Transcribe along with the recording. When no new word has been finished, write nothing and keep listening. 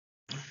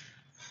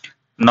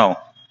Now,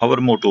 our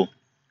motto,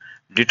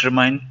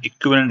 determine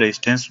equivalent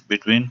resistance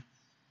between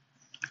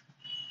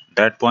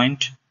that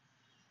point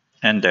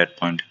and that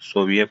point.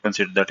 So we have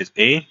considered that is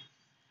A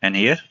and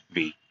here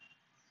B.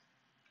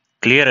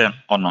 Clear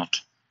or not?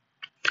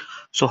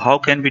 So how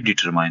can we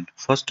determine?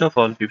 First of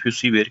all, if you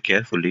see very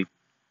carefully,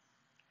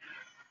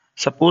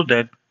 suppose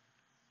that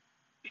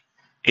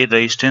a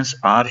resistance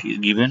R is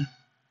given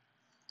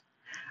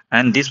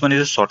and this one is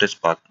the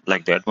shortest path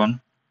like that one,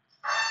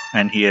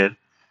 and here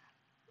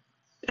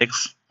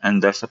X,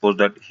 and that suppose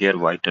that here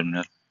Y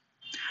terminal.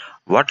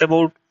 What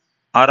about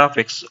R of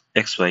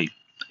XY?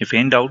 If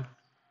in doubt,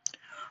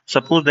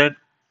 suppose that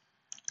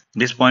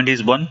this point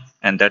is 1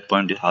 and that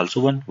point is also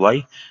 1.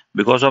 Why?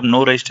 Because of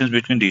no resistance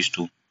between these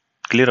two.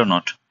 Clear or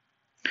not?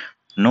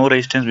 No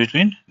resistance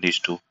between these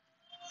two.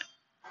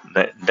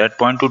 That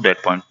point to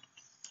that point.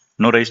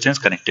 No resistance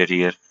connected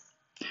here.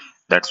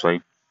 That's why.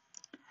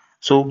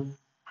 So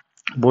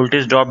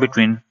voltage drop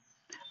between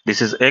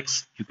this is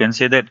X, you can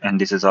say that, and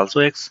this is also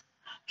X.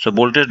 So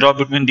voltage drop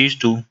between these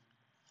two,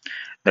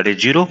 that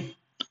is 0.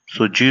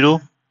 So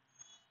 0,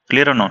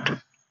 clear or not?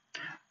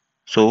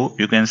 So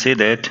you can say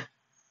that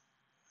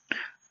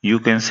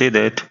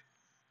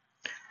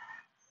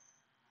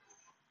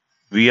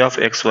V of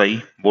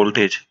XY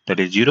voltage, that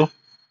is 0.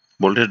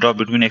 Voltage drop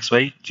between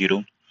XY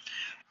 0.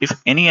 If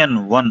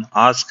anyone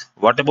asks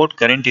what about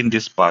current in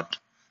this path,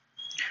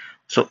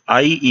 so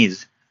I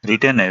is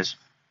written as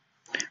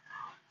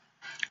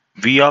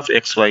V of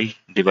XY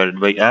divided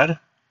by R.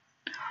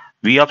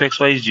 V of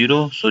XY is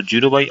 0, so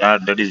 0 by R,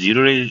 that is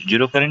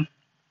 0 current.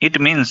 It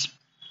means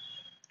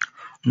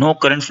no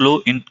current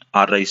flow in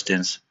R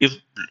resistance. If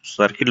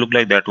circuit look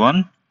like that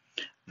one,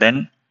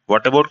 then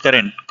what about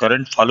current?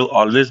 Current follow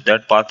always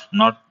that path,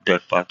 not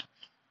that path.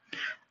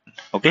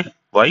 Okay,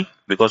 why?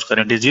 Because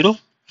current is 0.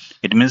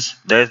 It means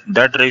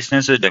that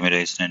resistance is dummy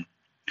resistance.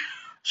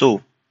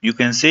 So you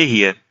can say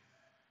here,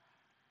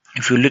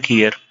 if you look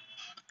here,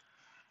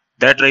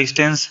 that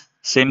resistance,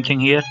 same thing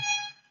here.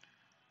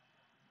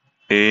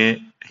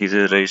 Is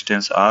a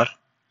resistance R,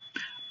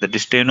 that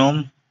is 10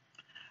 ohm,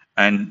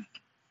 and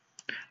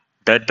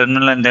that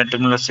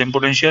terminal are same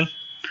potential.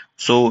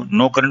 So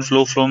no current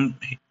flow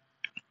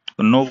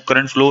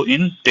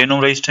in 10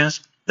 ohm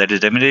resistance, that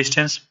is dummy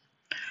resistance.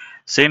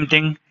 Same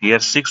thing here,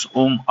 6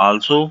 ohm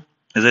also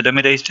is a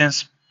dummy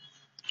resistance.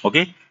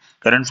 Okay,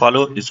 current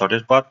follow is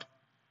shortest path.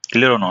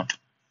 Clear or not?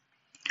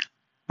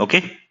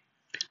 Okay,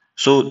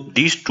 so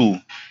these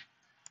two,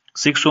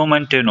 6 ohm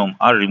and 10 ohm,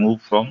 are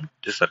removed from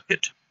the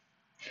circuit.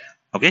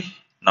 Okay,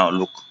 now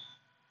look.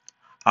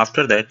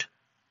 After that,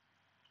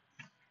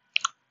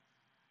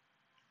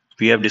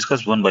 we have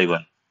discussed one by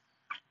one.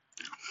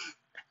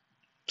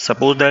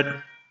 Suppose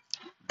that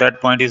that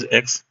point is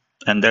X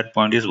and that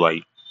point is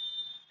Y.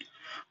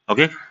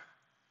 Okay,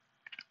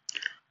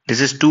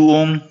 this is 2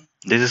 ohm,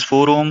 this is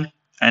 4 ohm,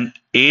 and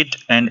 8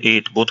 and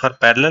 8 both are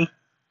parallel.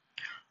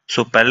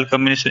 So parallel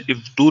combination,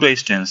 if two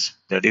resistance,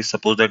 that is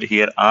suppose that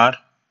here R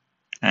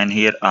and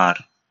here R,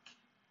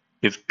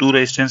 if two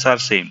resistance are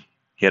same,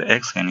 here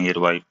X and here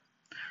Y.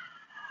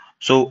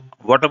 So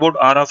what about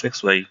R of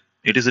XY?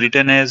 It is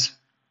written as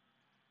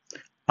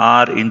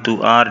R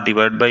into R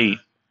divided by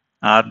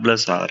R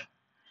plus R.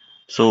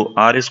 So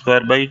R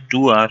square by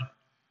 2R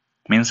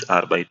means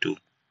R by 2.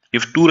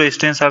 If two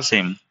resistance are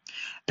same,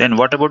 then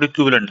what about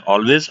equivalent?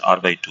 Always R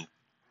by 2.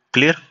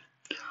 Clear?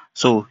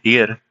 So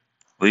here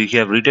we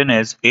have written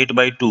as 8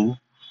 by 2.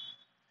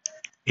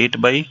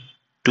 8 by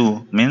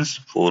 2 means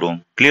 4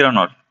 ohm. Clear or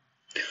not?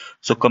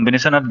 So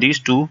combination of these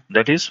two,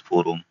 that is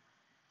 4 ohm.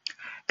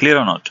 Clear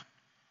or not?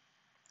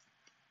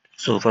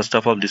 So first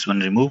of all, this one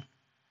remove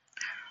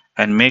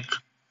and make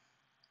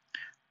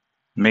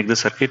the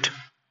circuit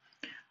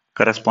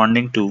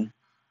corresponding to,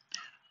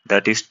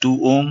 that is 2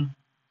 ohm,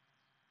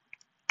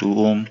 2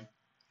 ohm.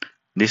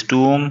 This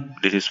 2 ohm,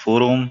 this is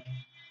 4 ohm,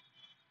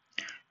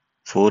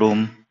 4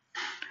 ohm,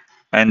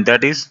 and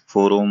that is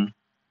 4 ohm,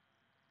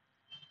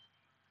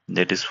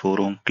 that is 4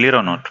 ohm. Clear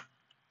or not?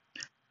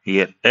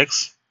 Here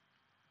X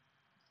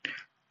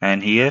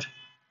and here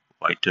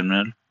Y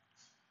terminal.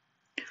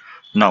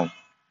 Now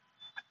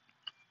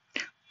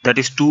that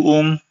is 2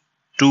 ohm,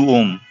 2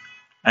 ohm,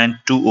 and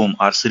 2 ohm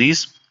are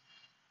series.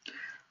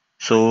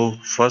 So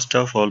first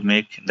of all,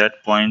 make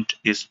that point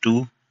is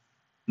 2,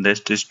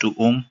 that is 2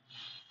 ohm.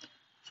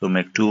 So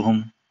make 2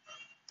 ohm.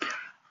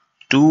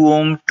 2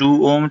 ohm,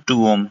 2 ohm,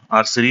 2 ohm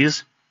are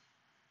series.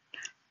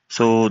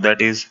 So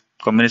that is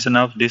combination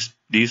of these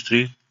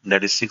three,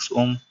 that is 6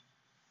 ohm.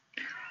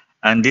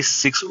 And this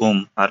 6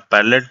 ohm are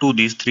parallel to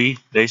these three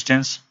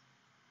resistance.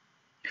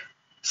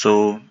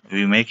 So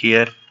we make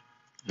here,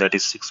 that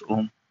is 6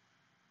 ohm.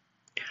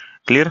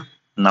 Clear?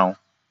 Now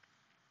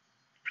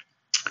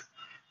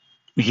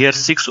here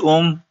 6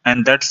 ohm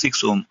and that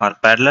 6 ohm are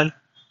parallel.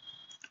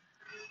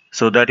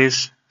 So that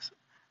is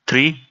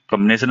 3,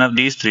 combination of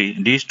these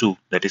two,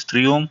 that is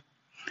 3 ohm,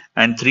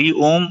 and 3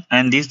 ohm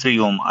and these 3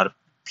 ohm are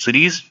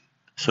series.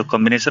 So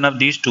combination of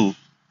these two,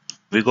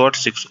 we got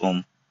 6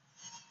 ohm.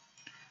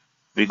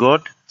 We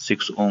got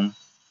 6 ohm.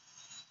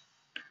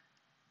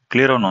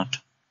 Clear or not?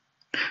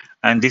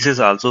 and this is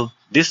also,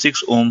 this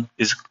 6 ohm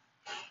is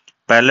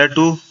parallel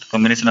to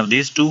combination of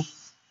these two,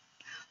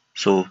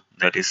 so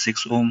that is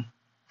 6 ohm,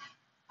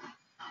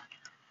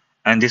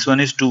 and this one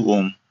is 2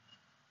 ohm,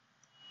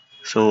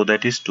 so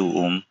that is 2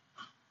 ohm.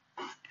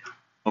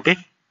 Okay,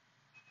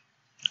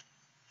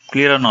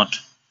 clear or not?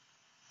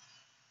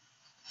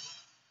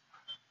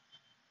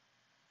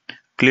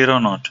 Clear or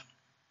not?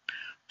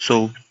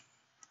 So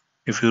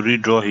if you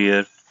redraw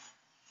here,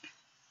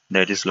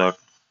 that is lot,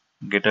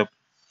 get up,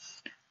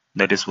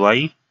 that is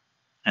y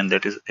and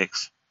that is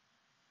x.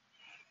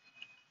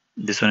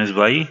 This one is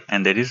y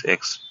and that is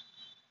x.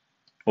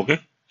 Okay,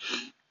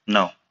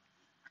 now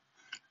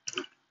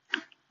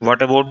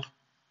what about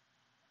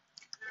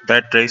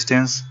that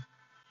resistance?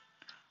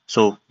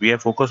 So we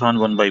have focused on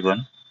one by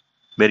one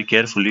very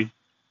carefully.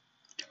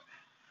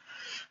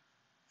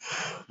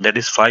 That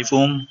is 5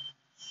 ohm,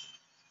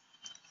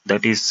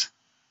 that is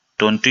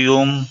 20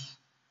 ohm,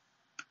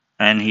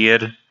 and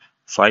here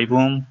 5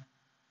 ohm,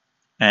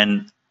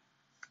 and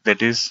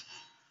that is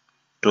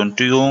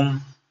 20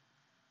 ohm.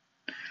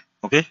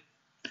 Okay,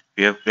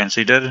 we have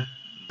considered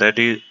that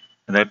is,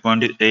 that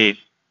point is A,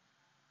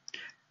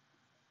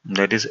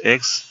 that is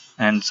x,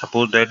 and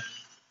suppose that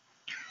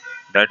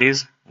that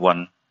is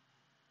 1.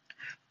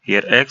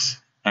 Here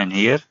x and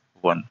here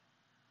 1.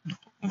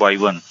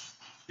 Y1.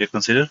 We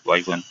consider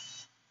y1.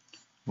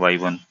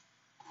 Y1.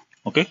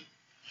 Okay.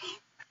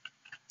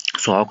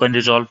 So how can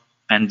resolve?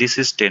 And this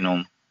is 10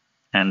 ohm,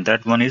 and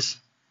that one is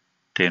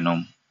 10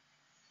 ohm.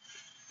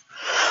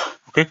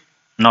 Okay.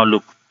 Now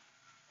look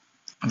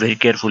very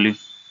carefully.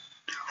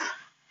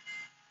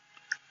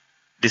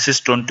 This is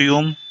 20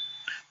 ohm.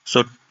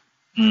 So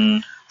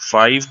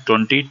 5,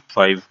 20,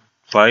 5,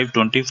 5,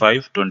 20,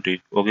 5,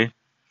 20. Okay.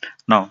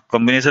 Now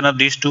combination of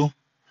these two,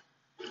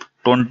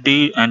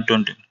 20 and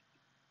 20.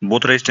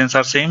 Both resistance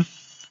are same.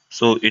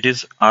 So it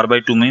is R by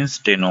 2 means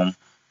 10 ohm.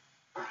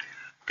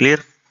 Clear?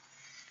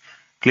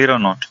 Clear or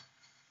not?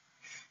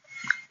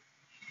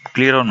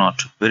 Clear or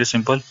not? Very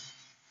simple.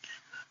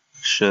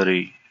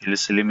 Sorry,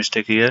 silly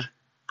mistake here.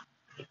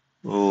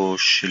 Oh,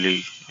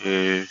 silly.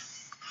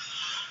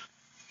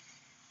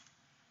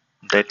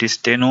 That is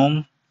 10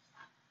 ohm,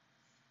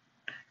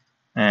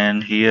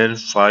 and here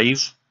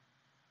 5,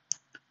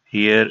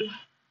 here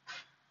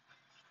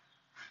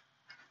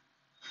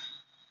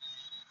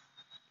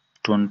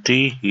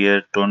 20,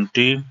 here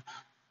 20,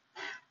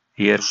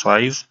 here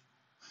 5,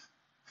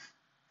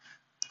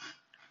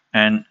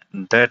 and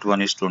that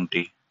one is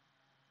 20.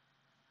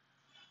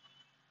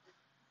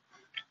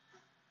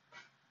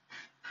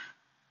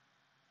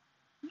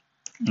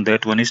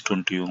 That one is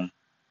 20 ohm.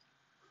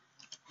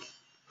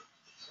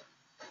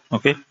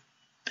 Okay,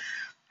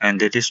 and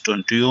that is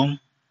 20 ohm,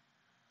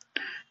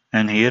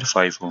 and here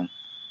 5 ohm,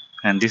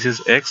 and this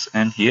is x,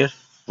 and here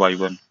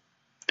y1.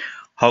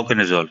 How can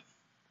I resolve?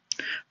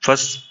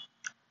 First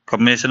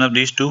combination of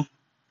these two,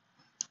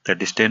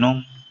 that is 10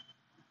 ohm,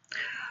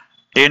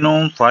 10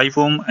 ohm, 5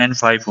 ohm, and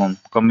 5 ohm.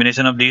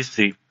 Combination of these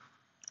three,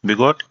 we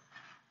got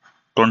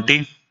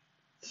 20.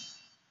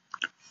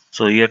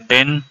 So here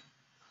 10,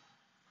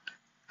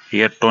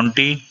 here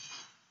 20,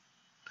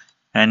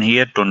 and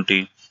here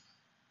 20.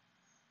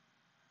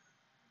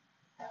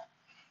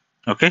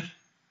 Okay,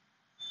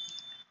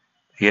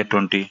 here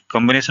 20.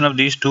 Combination of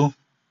these two,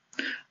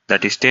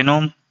 that is 10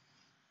 ohm,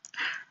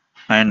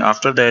 and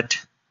after that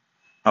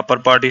upper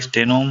part is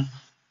 10 ohm,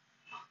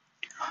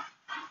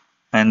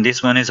 and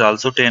this one is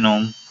also 10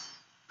 ohm.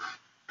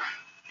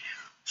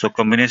 So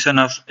combination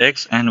of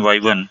x and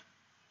y1,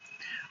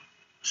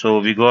 so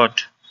we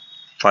got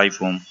 5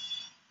 ohm,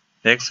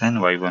 x and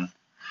y1.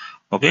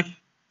 Okay,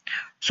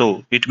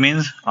 so it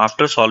means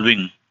after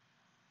solving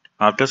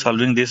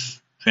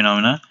this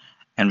phenomena,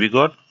 and we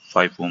got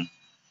 5 ohm.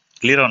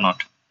 Clear or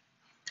not?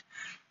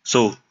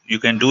 So you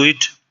can do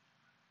it,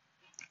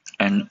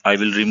 and I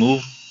will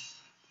remove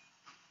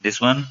this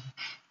one,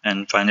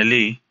 and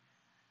finally,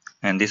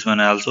 and this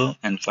one also,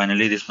 and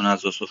finally this one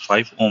also. So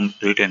 5 ohm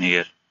written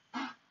here.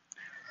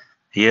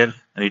 Here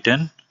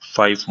written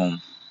 5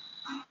 ohm.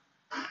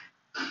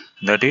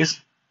 That is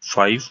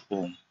 5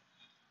 ohm.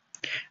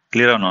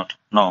 Clear or not?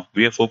 Now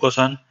we are focused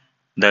on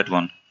that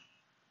one.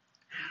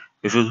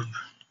 If you,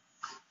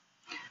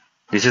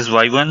 this is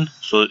y1,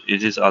 so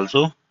it is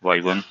also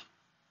y1.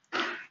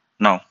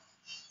 Now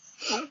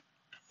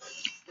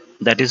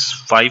that is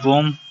 5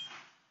 ohm.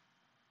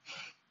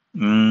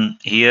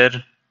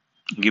 Here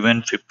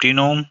given 15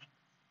 ohm.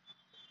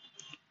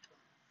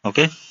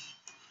 Okay,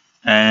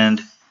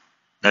 and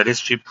that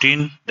is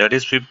 15, that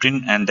is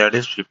 15, and that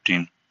is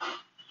 15.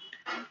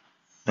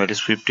 That is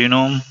 15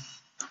 ohm,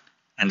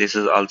 and this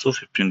is also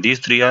 15. These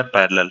three are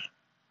parallel.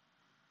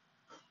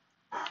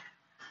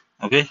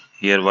 Okay,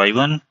 here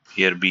y1,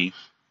 here b.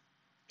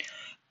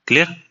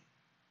 Clear?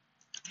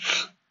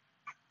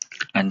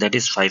 And that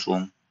is 5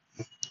 ohm,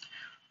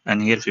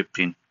 and here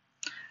 15.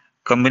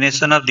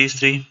 Combination of these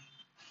three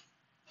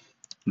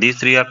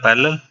are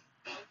parallel.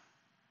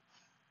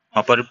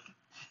 Upper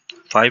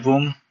 5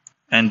 ohm,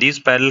 and these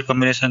parallel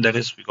combination, that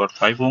is we got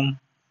 5 ohm,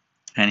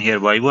 and here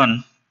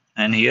y1,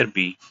 and here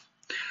b.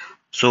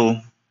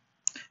 So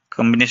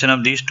Combination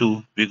of these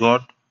two, we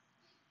got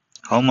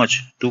how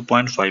much?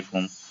 2.5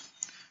 ohm.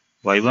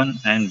 Y1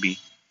 and B.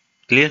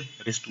 Clear?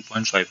 That is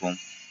 2.5 ohm.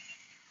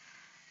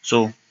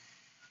 So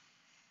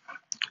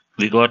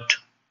we got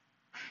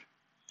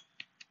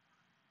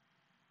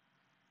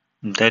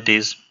that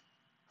is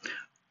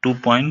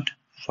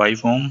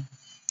 2.5 ohm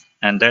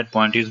and that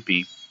point is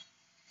B.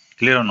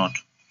 Clear or not?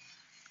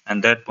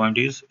 And that point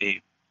is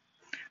A.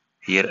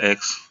 Here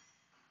X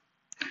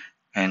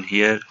and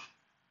here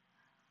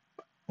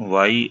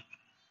Y,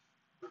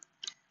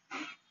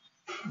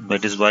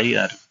 that is Y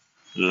are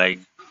like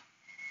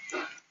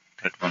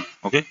that one.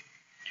 Okay.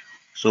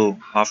 So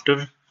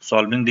after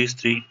solving these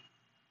three,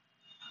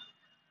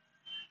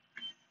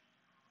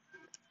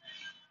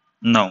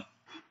 now,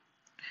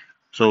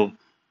 so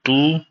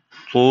 2,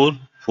 4,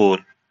 4,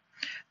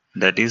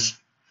 that is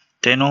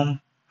 10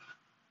 ohm,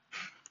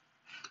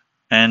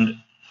 and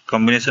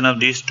combination of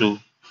these two,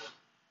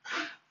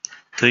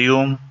 3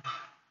 ohm,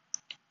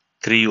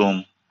 3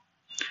 ohm,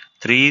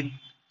 3,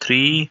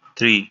 3,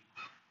 3,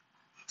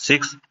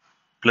 6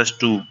 plus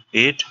 2,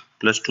 8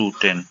 plus 2,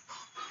 10.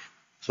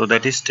 So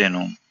that is 10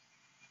 ohm.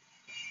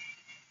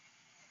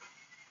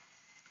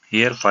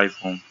 Here 5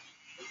 ohm.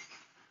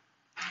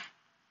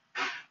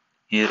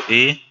 Here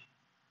A,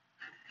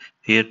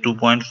 here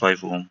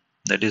 2.5 ohm.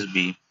 That is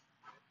B.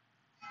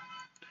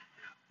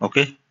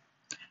 Okay.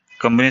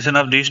 Combination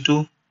of these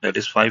two, that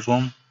is 5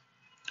 ohm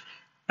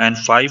and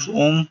 5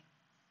 ohm,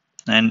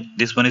 and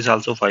this one is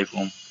also 5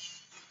 ohm,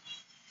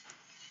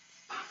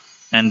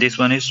 and this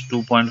one is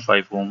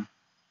 2.5 ohm.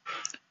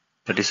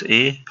 That is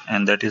A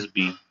and that is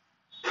B.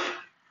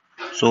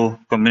 So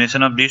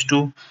combination of these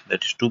two,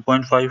 that is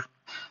 2.5.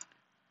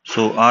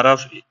 So R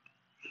of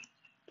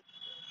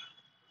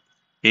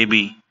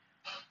AB,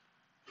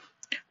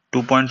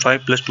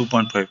 2.5 plus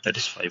 2.5, that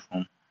is 5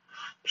 ohm.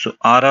 So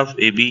R of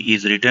AB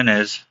is written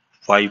as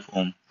 5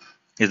 ohm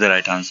is the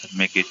right answer.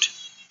 Make it.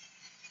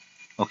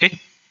 Okay.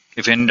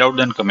 If any doubt,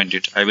 then comment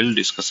it. I will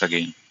discuss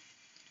again.